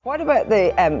What about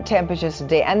the temperatures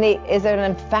today? And is there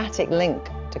an emphatic link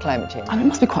to climate change? I mean, it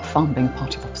must be quite fun being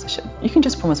part of opposition. You can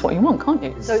just promise what you want, can't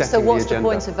you? So what's the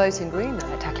point of voting Green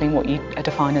then? Tackling what you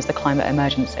define as the climate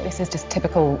emergency. This is just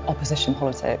typical opposition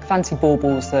politics. Fancy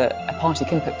baubles that a party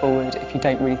can put forward if you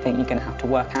don't really think you're going to have to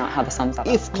work out how the sun's up.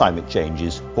 If climate change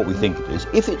is what we think it is,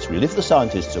 if it's real, if the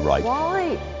scientists are right...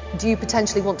 Why do you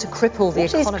potentially want to cripple the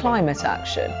economy? What is climate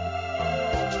action?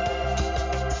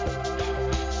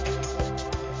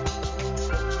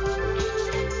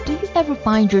 Do you ever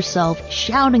find yourself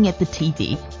shouting at the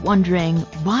TV, wondering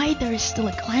why there is still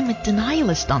a climate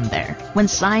denialist on there, when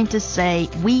scientists say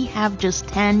we have just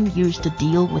 10 years to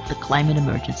deal with the climate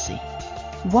emergency?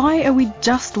 Why are we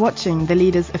just watching the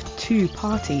leaders of two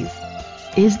parties?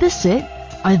 Is this it?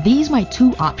 Are these my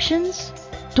two options?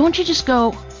 Don't you just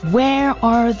go, where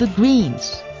are the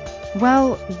Greens?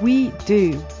 Well, we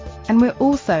do. And we're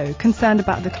also concerned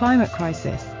about the climate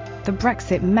crisis, the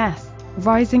Brexit mess,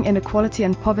 rising inequality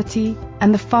and poverty,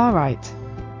 and the far right.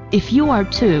 If you are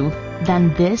too,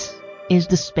 then this is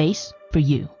the space for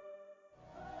you.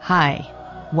 Hi,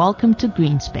 welcome to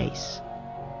Green Space.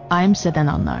 I'm Sedan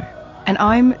Anar. And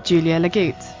I'm Julia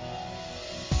Lagut.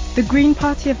 The Green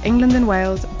Party of England and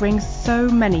Wales brings so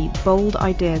many bold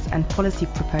ideas and policy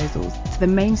proposals to the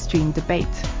mainstream debate.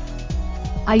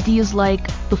 Ideas like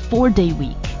the 4-day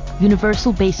week,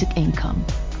 universal basic income,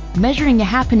 measuring a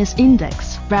happiness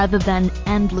index rather than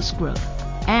endless growth,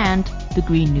 and the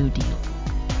Green New Deal.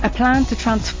 A plan to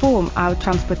transform our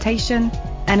transportation,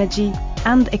 energy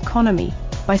and economy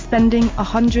by spending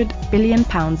 £100 billion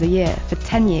a year for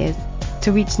 10 years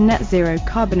to reach net zero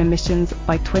carbon emissions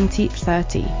by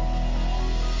 2030.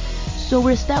 So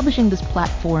we're establishing this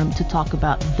platform to talk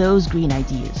about those green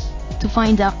ideas, to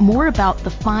find out more about the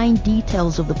fine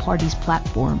details of the party's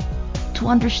platform, to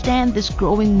understand this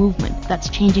growing movement that's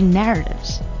changing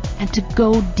narratives, and to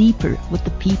go deeper with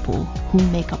the people who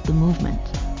make up the movement.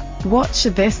 Watch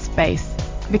this space,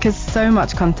 because so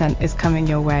much content is coming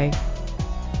your way.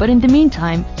 But in the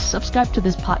meantime, subscribe to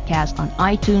this podcast on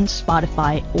iTunes,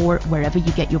 Spotify, or wherever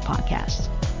you get your podcasts.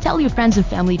 Tell your friends and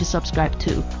family to subscribe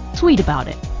too. Tweet about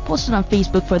it. Post it on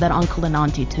Facebook for that uncle and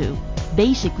auntie too.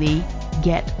 Basically,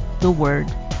 get the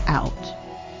word out.